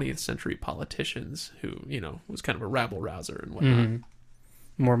these 20th century politicians who, was kind of a rabble rouser and whatnot.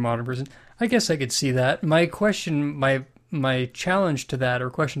 Mm-hmm. More modern person. I guess I could see that. My question, my challenge to that, or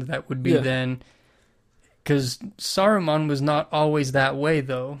question to that would be then, because Saruman was not always that way,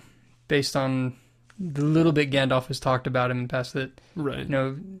 though, based on the little bit Gandalf has talked about him in the past, that, right.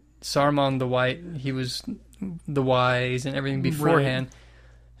 Saruman the White, he was the wise and everything beforehand. Right.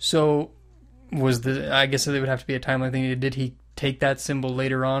 So I guess it would have to be a timeline thing. Did he take that symbol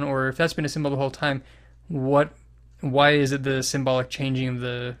later on, or if that's been a symbol the whole time, why is it the symbolic changing of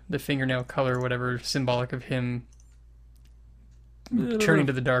the fingernail color or whatever, symbolic of him turning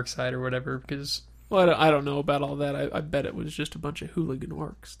to the dark side or whatever? Because I don't know about all that. I bet it was just a bunch of hooligan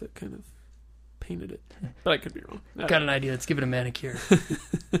orcs that kind of painted it, but I could be wrong. Got an idea. Let's give it a manicure.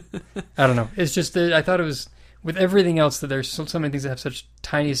 I don't know. It's just that I thought it was with everything else, that there's so many things that have such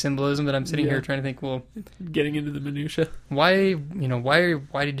tiny symbolism that I'm sitting here trying to think, well, getting into the minutia. Why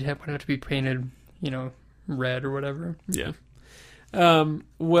did it have to be painted, red or whatever? Yeah.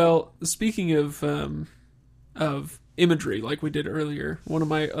 Well, speaking of imagery, like we did earlier, one of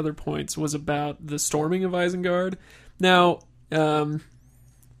my other points was about the storming of Isengard. Now,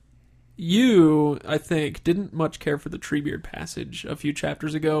 you, I think, didn't much care for the Treebeard passage a few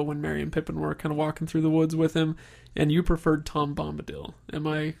chapters ago when Merry and Pippin were kind of walking through the woods with him, and you preferred Tom Bombadil. Am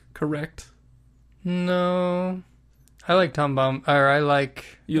I correct? No. I like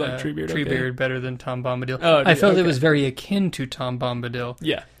You like Treebeard better than Tom Bombadil. Oh, I felt it was very akin to Tom Bombadil.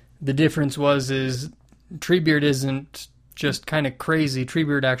 Yeah. The difference is Treebeard isn't just kind of crazy.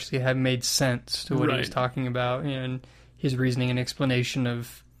 Treebeard actually had made sense to what he was talking about, and his reasoning and explanation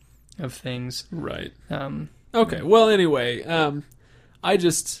of things. Right. Okay. Well, anyway, I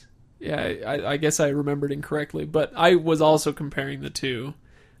guess I remembered incorrectly, but I was also comparing the two.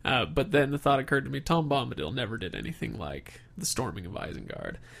 But then the thought occurred to me, Tom Bombadil never did anything like the storming of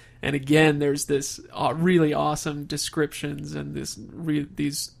Isengard. And again, there's this really awesome descriptions and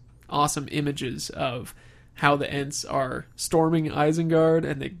these awesome images of how the Ents are storming Isengard,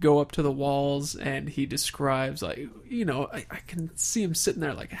 and they go up to the walls, and he describes, like, I can see him sitting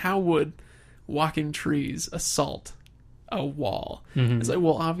there like, how would walking trees assault a wall? Mm-hmm. It's like,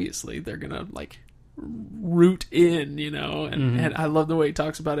 well, obviously they're gonna like root in, and I love the way he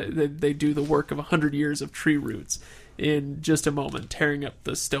talks about it. They do the work of 100 years of tree roots in just a moment, tearing up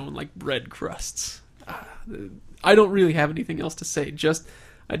the stone like bread crusts. I don't really have anything else to say.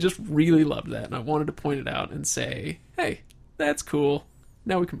 I just really loved that, and I wanted to point it out and say, hey, that's cool.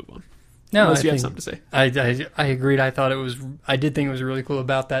 Now we can move on. No, Unless you have something to say. I agreed. I did think it was really cool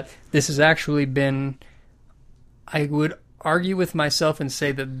about that. This has actually been, I would argue with myself and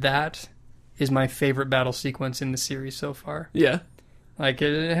say that is my favorite battle sequence in the series so far. Yeah. Like,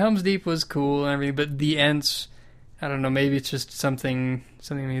 Helm's Deep was cool and everything, but the Ents, I don't know, maybe it's just something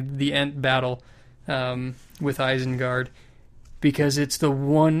the Ent battle with Isengard, because it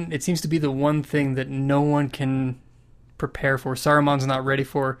seems to be the one thing that no one can prepare for. Saruman's not ready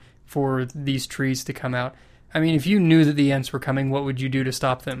for these trees to come out. I mean, if you knew that the Ents were coming, what would you do to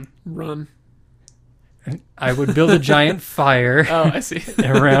stop them? Run. I would build a giant fire I see.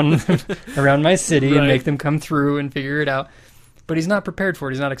 around my city, right, and make them come through and figure it out. But he's not prepared for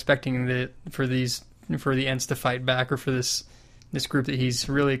it. He's not expecting for the Ents to fight back, or for this group that he's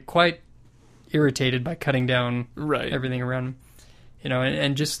really quite irritated by cutting down everything around him.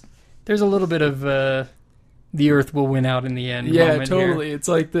 And just there's a little bit of the earth will win out in the end. Yeah, totally. Here. It's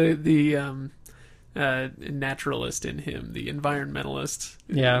like the naturalist in him, the environmentalist.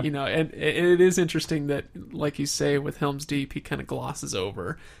 Yeah. And it is interesting that, like you say, with Helm's Deep, he kind of glosses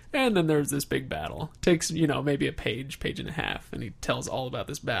over. And then there's this big battle. Takes, maybe a page and a half, and he tells all about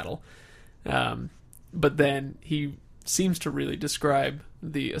this battle. But then he seems to really describe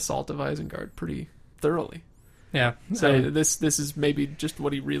the assault of Isengard pretty thoroughly. Yeah. So this is maybe just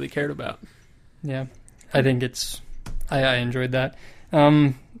what he really cared about. Yeah. I think I enjoyed that.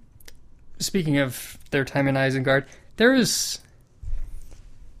 Speaking of their time in Isengard, there is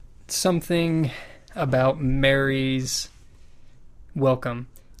something about Merry's welcome.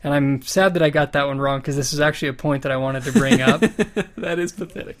 And I'm sad that I got that one wrong, because this is actually a point that I wanted to bring up. That is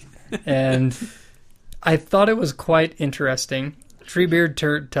pathetic. And I thought it was quite interesting.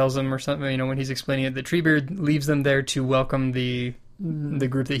 Treebeard tells them, or something, when he's explaining it, that Treebeard leaves them there to welcome the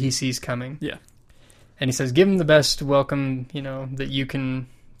group that he sees coming. Yeah. And he says, give them the best welcome, that you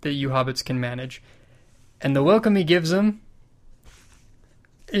hobbits can manage. And the welcome he gives them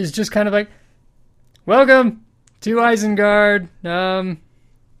is just kind of like, welcome to Isengard.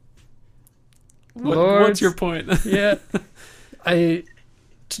 What's your point? Yeah.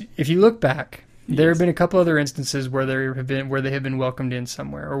 If you look back, there have been a couple other instances where they have been welcomed in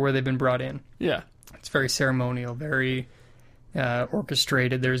somewhere, or where they've been brought in. Yeah. It's very ceremonial, very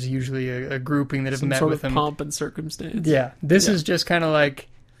orchestrated. There's usually a grouping that have met with them. Pomp and circumstance. Yeah. This is just kind of like,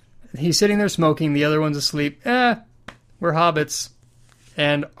 he's sitting there smoking, the other one's asleep. We're hobbits,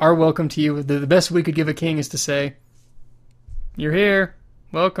 and our welcome to you, the best we could give a king is to say, you're here,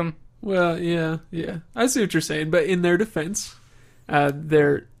 welcome. Well, yeah. I see what you're saying, but in their defense,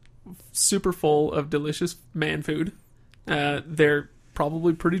 they're super full of delicious man food. They're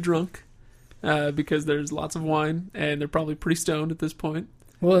probably pretty drunk, because there's lots of wine, and they're probably pretty stoned at this point.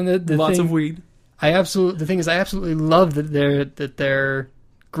 Well, and lots of weed. The thing is, I absolutely love that their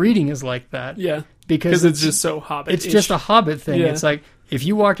greeting is like that. Yeah, because it's just so Hobbit. It's just a Hobbit thing. Yeah. It's like, if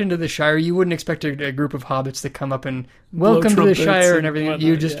you walked into the Shire, you wouldn't expect a group of hobbits to come up and welcome to the Shire and everything. Whatnot,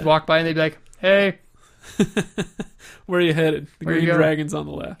 you just walk by and they'd be like, hey, Where are you headed? The Where you green going? dragon's on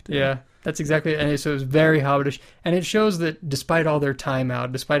the left. Yeah, that's exactly. And so it was very Hobbitish, and it shows that despite all their time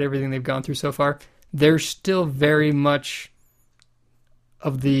out, despite everything they've gone through so far, they're still very much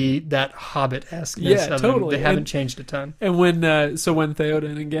of that Hobbit-esque. Yeah, totally. They haven't changed a ton. And when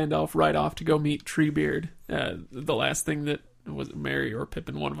Theoden and Gandalf ride off to go meet Treebeard, the last thing that was Merry or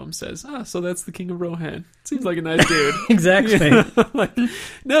Pippin, one of them says, so that's the King of Rohan. Seems like a nice dude. Exactly. You know? Like,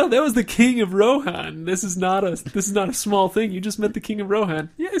 no, that was the King of Rohan. This is not a small thing. You just met the King of Rohan.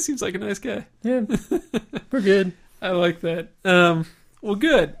 Yeah, he seems like a nice guy. Yeah, we're good. I like that. Well,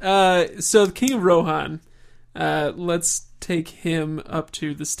 good. So the King of Rohan, let's take him up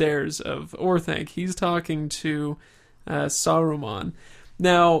to the stairs of Orthanc. He's talking to Saruman.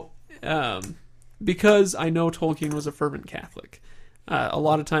 Now, because I know Tolkien was a fervent Catholic, a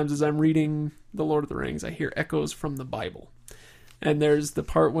lot of times as I'm reading The Lord of the Rings, I hear echoes from the Bible. And there's the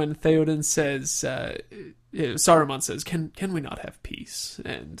part when Theoden says, Saruman says, can we not have peace?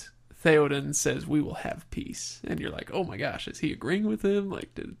 And Theoden says, we will have peace. And you're like, oh my gosh, is he agreeing with him?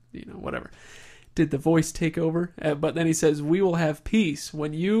 Like, whatever. Did the voice take over? But then he says, we will have peace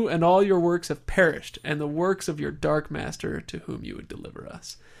when you and all your works have perished, and the works of your dark master to whom you would deliver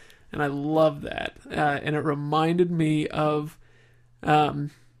us. And I love that. And it reminded me of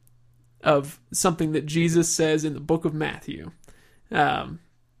something that Jesus says in the book of Matthew.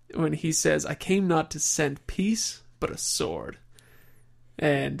 When he says, I came not to send peace, but a sword.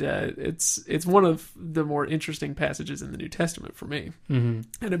 And it's one of the more interesting passages in the New Testament for me. Mm-hmm.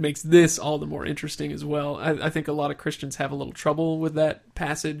 And it makes this all the more interesting as well. I think a lot of Christians have a little trouble with that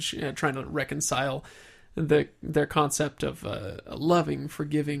passage, trying to reconcile their concept of a loving,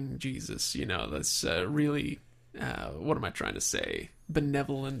 forgiving Jesus. That's really, what am I trying to say?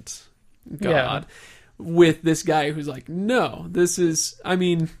 Benevolent God. Yeah. With this guy who's like, no, this is,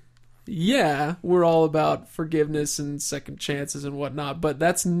 yeah, we're all about forgiveness and second chances and whatnot, but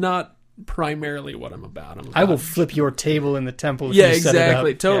that's not primarily what I'm about. I will flip your table in the temple if you set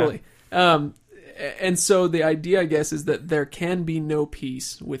exactly, it up. Totally. Yeah. And so the idea, I guess, is that there can be no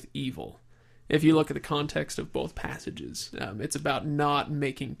peace with evil. If you look at the context of both passages, it's about not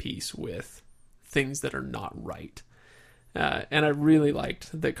making peace with things that are not right. And I really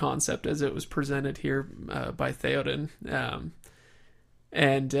liked the concept as it was presented here by Theoden.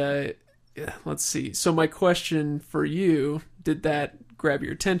 Let's see. So my question for you, did that grab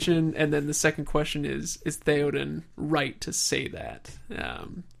your attention? And then the second question is Theoden right to say that?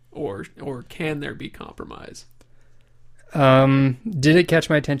 Or can there be compromise? Did it catch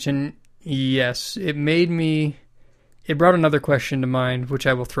my attention? Yes. It brought another question to mind, which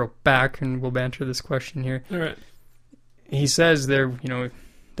I will throw back, and we'll banter this question here. All right. He says there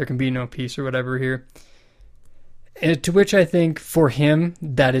can be no peace or whatever here. To which I think for him,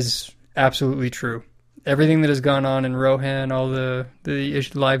 that is absolutely true. Everything that has gone on in Rohan, all the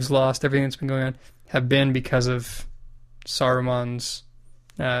lives lost, everything that's been going on, have been because of Saruman's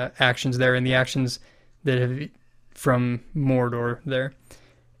actions there, and the actions that have from Mordor there.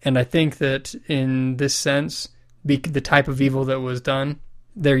 And I think that in this sense, the type of evil that was done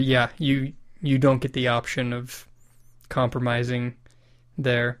there, yeah, you don't get the option of compromising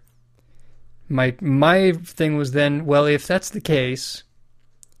there. My thing was then, well, if that's the case,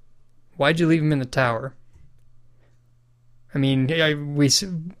 why'd you leave him in the tower? He's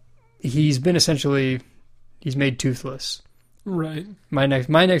been essentially, he's made toothless. Right. My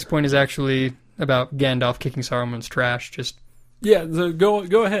next point is actually about Gandalf kicking Saruman's trash. Yeah, so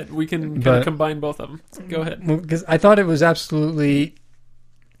go ahead. We can kind of combine both of them. Go ahead. Because I thought it was absolutely...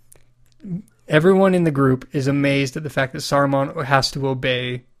 Everyone in the group is amazed at the fact that Saruman has to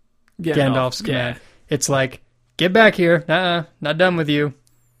obey Gandalf's command. Yeah. It's like, get back here. Not done with you.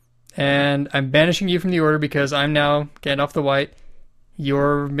 And I'm banishing you from the Order because I'm now Gandalf the White.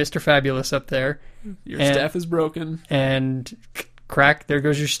 You're Mr. Fabulous up there. Your staff is broken. And crack, there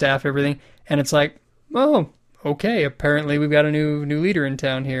goes your staff, everything. And it's like, oh, okay, apparently we've got a new leader in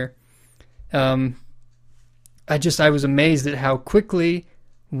town here. I was amazed at how quickly,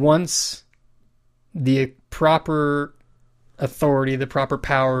 once the proper authority, the proper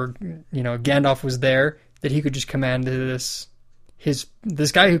power, Gandalf was there, that he could just command this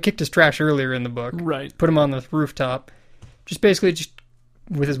guy who kicked his trash earlier in the book. Right. Put him on the rooftop. Just basically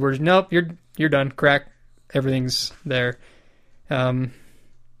with his words, nope, you're done. Crack. Everything's there. Yeah.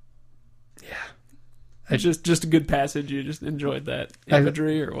 Just a good passage. You just enjoyed that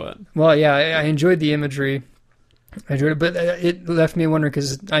imagery or what? Well, yeah, I enjoyed the imagery. I enjoyed it, but it left me wondering,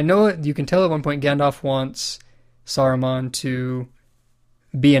 because I know you can tell at one point Gandalf wants Saruman to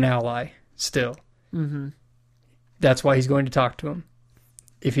be an ally still. Mm-hmm. That's why he's going to talk to him.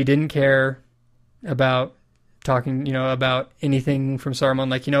 If he didn't care, about talking, about anything from Saruman.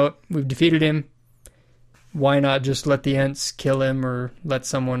 Like, we've defeated him. Why not just let the Ents kill him or let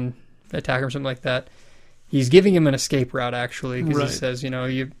someone attack him or something like that? He's giving him an escape route, actually, because he says,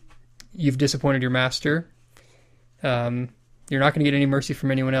 you've disappointed your master. You're not going to get any mercy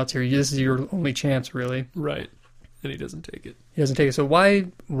from anyone else here. This is your only chance, really. Right. And he doesn't take it. He doesn't take it. So why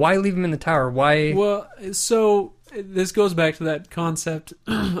leave him in the tower? Why? Well, so this goes back to that concept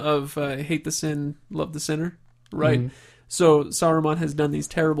of hate the sin, love the sinner, right? Mm-hmm. So Saruman has done these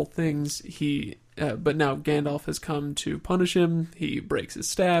terrible things. But now Gandalf has come to punish him. He breaks his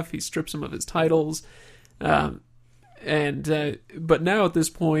staff. He strips him of his titles. But now at this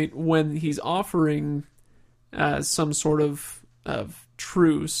point, when he's offering some sort of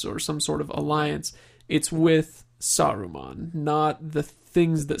truce or some sort of alliance, it's with Saruman, not the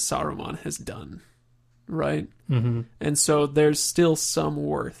things that Saruman has done, right? Mm-hmm. And so there's still some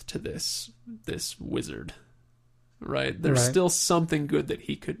worth to this wizard, right? There's still something good that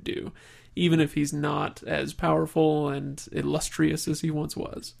he could do, even if he's not as powerful and illustrious as he once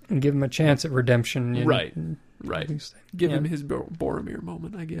was. And give him a chance at redemption. Right. Give him his Boromir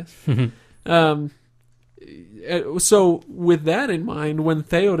moment, I guess. So with that in mind, when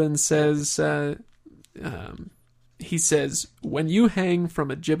Theoden says, he says, "When you hang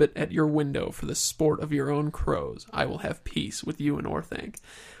from a gibbet at your window for the sport of your own crows, I will have peace with you and Orthanc."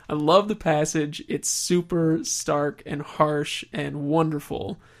 I love the passage. It's super stark and harsh and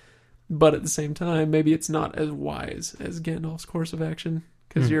wonderful, but at the same time, maybe it's not as wise as Gandalf's course of action,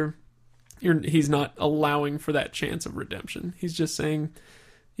 because he's not allowing for that chance of redemption. He's just saying,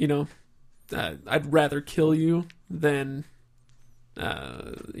 I'd rather kill you than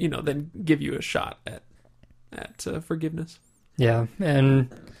give you a shot at forgiveness. Yeah,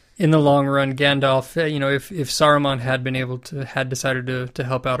 and in the long run, Gandalf, if Saruman had decided to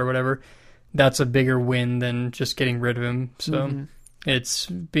help out or whatever, that's a bigger win than just getting rid of him. So it's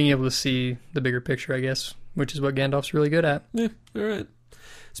being able to see the bigger picture, I guess, which is what Gandalf's really good at. Yeah, all right.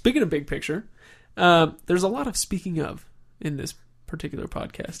 Speaking of big picture, there's a lot of speaking of in this particular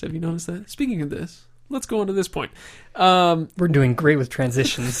podcast. Have you noticed that? Speaking of this, let's go on to this point. We're doing great with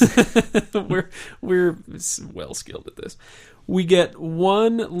transitions. we're well skilled at this. We get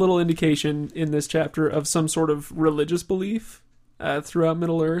one little indication in this chapter of some sort of religious belief throughout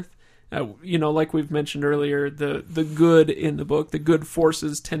Middle Earth. Like we've mentioned earlier, the good in the book, the good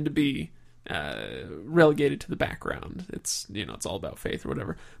forces tend to be relegated to the background. It's all about faith or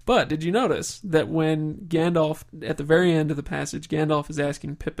whatever. But did you notice that when Gandalf, at the very end of the passage, Gandalf is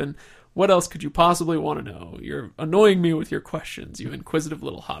asking Pippin, "What else could you possibly want to know? You're annoying me with your questions, you inquisitive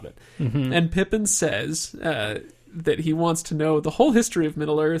little hobbit." Mm-hmm. And Pippin says that he wants to know the whole history of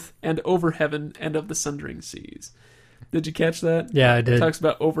Middle Earth and over heaven and of the sundering seas. Did you catch that? Yeah, I did. It talks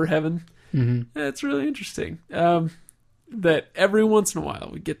about over heaven. Mm-hmm. It's really interesting. That every once in a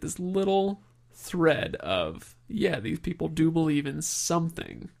while we get this little thread of, these people do believe in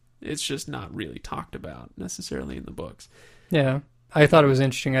something. It's just not really talked about necessarily in the books. Yeah. I thought it was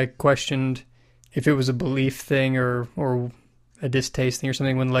interesting. I questioned if it was a belief thing or a distaste thing or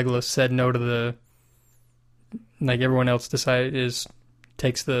something when Legolas said no to everyone else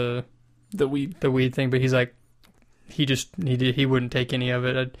takes the weed thing, but he's like, he wouldn't take any of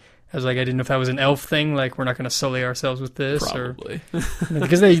it. I was like, I didn't know if that was an elf thing, like we're not going to sully ourselves with this. Probably.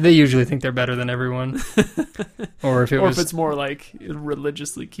 Because they usually think they're better than everyone. Or if it's more like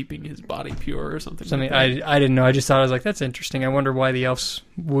religiously keeping his body pure or something. Like I didn't know. I just thought, I was like, that's interesting. I wonder why the elves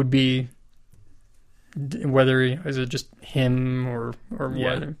would be, is it just him or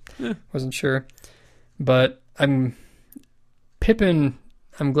what? Yeah. Wasn't sure. But Pippin,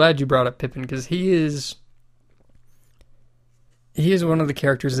 I'm glad you brought up Pippin, because he is one of the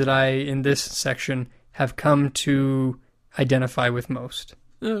characters that I, in this section, have come to identify with most.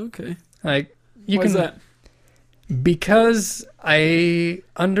 Oh, okay. Why is that? Because I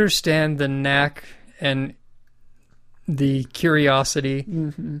understand the knack and the curiosity.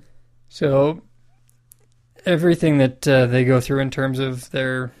 Mm-hmm. So everything that they go through in terms of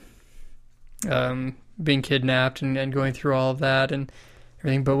their being kidnapped and going through all of that and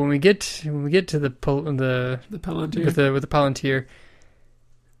everything, but when we get to the Palantir with the Palantir,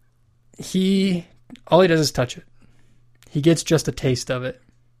 all he does is touch it. He gets just a taste of it,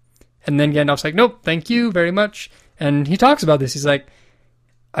 and then Gandalf's like, "Nope, thank you very much." And he talks about this. He's like,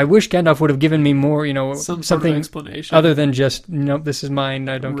 "I wish Gandalf would have given me more, something sort of explanation other than just, nope, this is mine.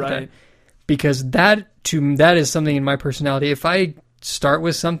 I don't get that." Because that is something in my personality. If I start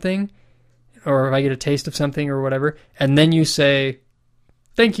with something, or if I get a taste of something or whatever, and then you say,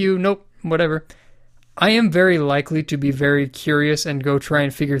 "Thank you, nope, whatever," I am very likely to be very curious and go try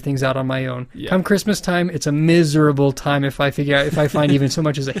and figure things out on my own. Yeah. Come Christmas time, it's a miserable time if I find even so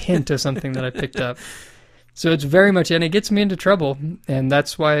much as a hint of something that I picked up. So it's very much, and it gets me into trouble, and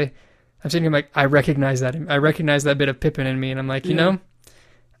that's why I'm sitting here like, I recognize that bit of Pippin in me, and I'm like, you know,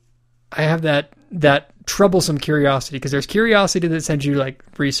 I have that troublesome curiosity, because there's curiosity that sends you like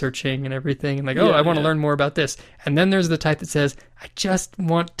researching and everything, and like, I want to learn more about this, and then there's the type that says, I just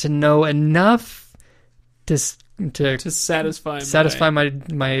want to know enough to satisfy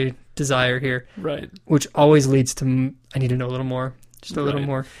my desire here, right? Which always leads to I need to know a little more, just a little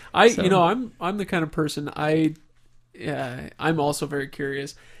more. I'm the kind of person I'm also very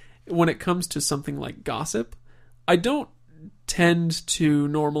curious when it comes to something like gossip. I don't tend to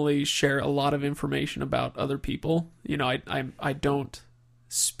normally share a lot of information about other people. You know, I don't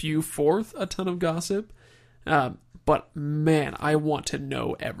spew forth a ton of gossip. But man, I want to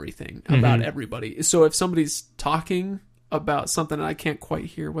know everything about everybody. So if somebody's talking about something and I can't quite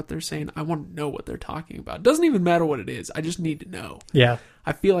hear what they're saying, I want to know what they're talking about. It doesn't even matter what it is. I just need to know. Yeah.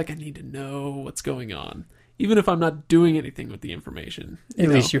 I feel like I need to know what's going on, even if I'm not doing anything with the information. At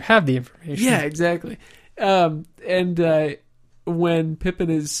least you have the information. Yeah, exactly. When Pippin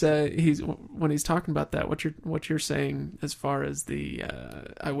is when he's talking about that, what you're saying as far as the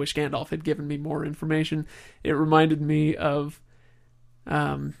I wish Gandalf had given me more information, it reminded me of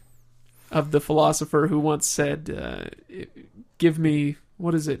the philosopher who once said, give me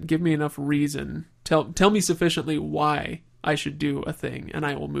enough reason, tell me sufficiently why I should do a thing, and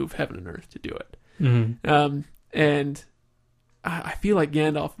I will move heaven and earth to do it. And I feel like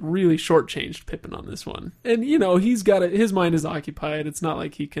Gandalf really shortchanged Pippin on this one. And, you know, he's got it. His mind is occupied. It's not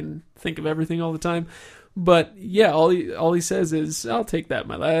like he can think of everything all the time. But, yeah, all he says is, I'll take that,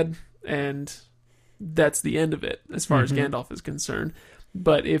 my lad. And that's the end of it, as far as Gandalf is concerned.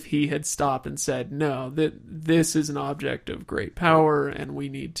 But if he had stopped and said, no, that this is an object of great power, and we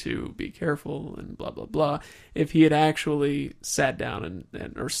need to be careful, and blah, blah, blah. If he had actually sat down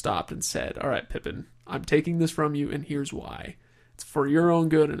or stopped and said, all right, Pippin, I'm taking this from you, and here's why. It's for your own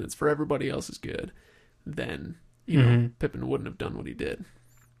good and it's for everybody else's good, then, you know, Pippin wouldn't have done what he did.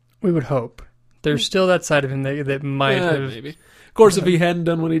 We would hope. There's still that side of him that might have... Maybe. Of course, if he hadn't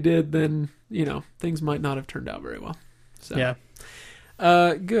done what he did, then, you know, things might not have turned out very well. So, yeah.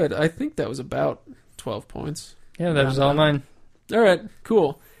 Good. I think that was about 12 points. Yeah, that was all mine. All right,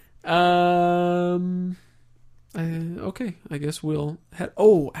 cool. Okay, I guess we'll...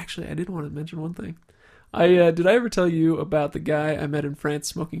 actually, I did want to mention one thing. Did I ever tell you about the guy I met in France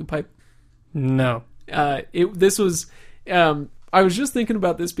smoking a pipe? No. I was just thinking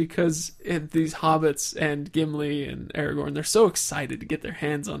about this because these hobbits and Gimli and Aragorn, they're so excited to get their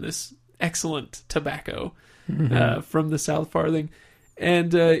hands on this excellent tobacco from the South Farthing.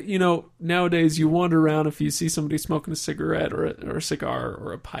 And, you know, nowadays you wander around, if you see somebody smoking a cigarette or a cigar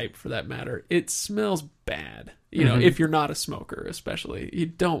or a pipe for that matter, it smells bad. You know, if you're not a smoker, especially, you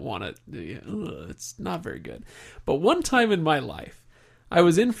don't want it. It's not very good. But one time in my life, I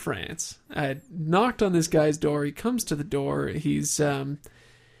was in France. I knocked on this guy's door. He comes to the door. He's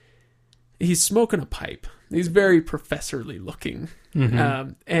smoking a pipe. He's very professorly looking.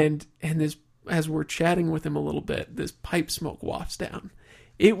 And this, as we're chatting with him a little bit, this pipe smoke wafts down.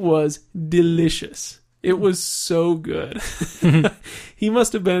 It was delicious. It was so good. He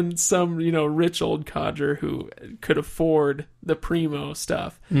must have been some, you know, rich old codger who could afford the primo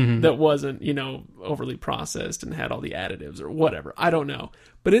stuff that wasn't, you know, overly processed and had all the additives or whatever. I don't know.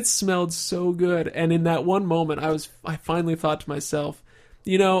 But it smelled so good. And in that one moment, I finally thought to myself,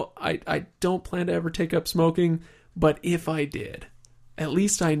 you know, I don't plan to ever take up smoking, but if I did, at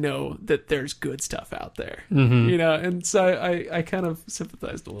least I know that there's good stuff out there, you know? And so I kind of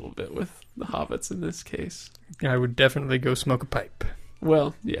sympathized a little bit with the hobbits in this case. I would definitely go smoke a pipe.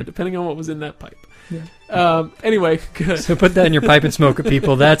 Well, yeah, depending on what was in that pipe. Yeah. Anyway, good. So put that in your pipe and smoke it,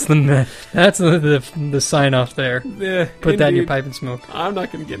 people. That's the sign off there. Yeah, put that in your pipe and smoke. I'm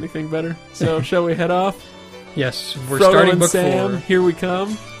not going to get anything better. So shall we head off? Yes, we're Frodo starting and book Sam, 4. Here we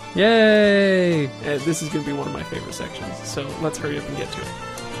come. Yay! This is going to be one of my favorite sections, so let's hurry up and get to it.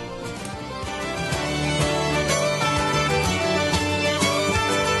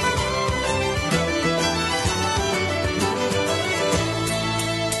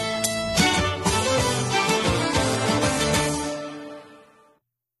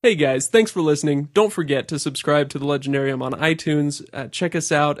 Hey guys, thanks for listening. Don't forget to subscribe to The Legendarium on iTunes. Check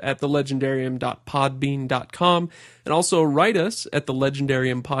us out at thelegendarium.podbean.com and also write us at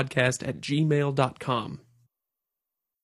thelegendariumpodcast@gmail.com.